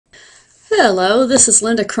Hello, this is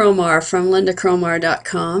Lynda Cromar from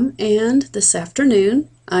lyndacromar.com, and this afternoon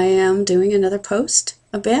I am doing another post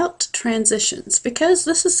about transitions because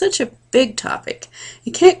this is such a big topic.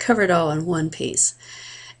 You can't cover it all in one piece.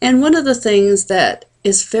 And one of the things that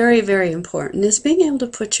is very, very important is being able to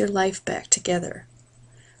put your life back together.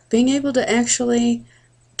 Being able to actually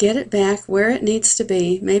get it back where it needs to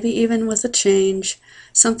be, maybe even with a change,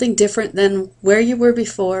 something different than where you were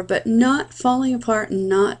before, but not falling apart and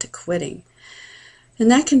not quitting. And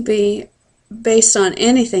that can be based on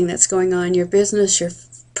anything that's going on, your business, your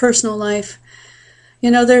personal life. You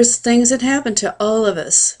know, there's things that happen to all of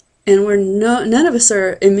us, and none of us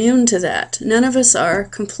are immune to that. None of us are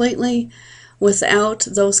completely without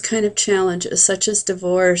those kind of challenges, such as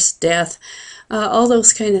divorce, death, all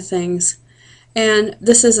those kind of things. And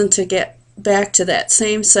this isn't to get back to that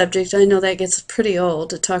same subject. I know that gets pretty old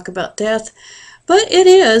to talk about death, but it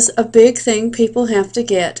is a big thing people have to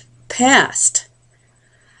get past.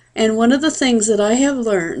 And one of the things that I have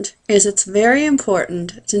learned is it's very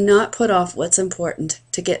important to not put off what's important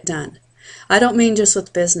to get done. I don't mean just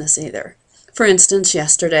with business either. For instance,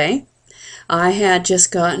 yesterday, I had just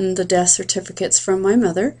gotten the death certificates from my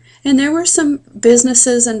mother, and there were some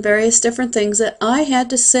businesses and various different things that I had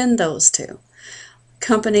to send those to.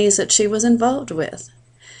 Companies that she was involved with.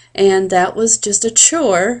 And that was just a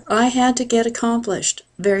chore I had to get accomplished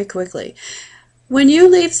very quickly. When you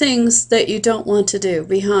leave things that you don't want to do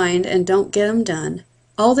behind and don't get them done,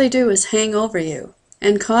 all they do is hang over you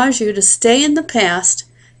and cause you to stay in the past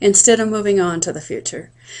instead of moving on to the future.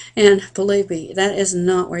 And believe me, that is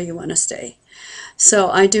not where you want to stay. So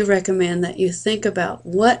I do recommend that you think about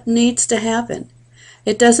what needs to happen.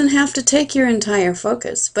 It doesn't have to take your entire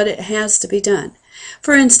focus, but it has to be done.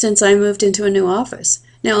 For instance, I moved into a new office.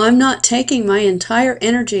 Now, I'm not taking my entire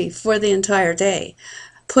energy for the entire day,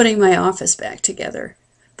 putting my office back together,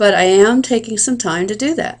 but I am taking some time to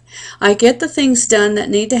do that. I get the things done that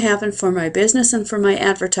need to happen for my business and for my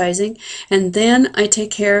advertising, and then I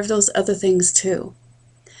take care of those other things too.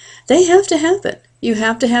 They have to happen. You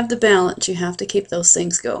have to have the balance. You have to keep those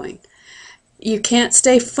things going. You can't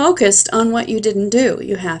stay focused on what you didn't do.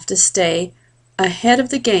 You have to stay ahead of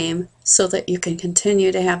the game so that you can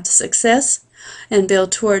continue to have the success and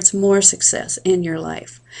build towards more success in your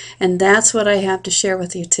life. And that's what I have to share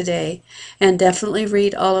with you today. And definitely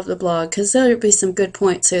read all of the blog, because there'll be some good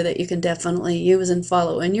points here that you can definitely use and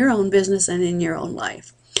follow in your own business and in your own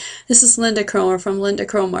life. This is Lynda Cromar from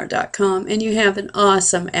lyndacromar.com, and you have an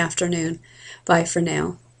awesome afternoon. Bye for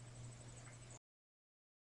now.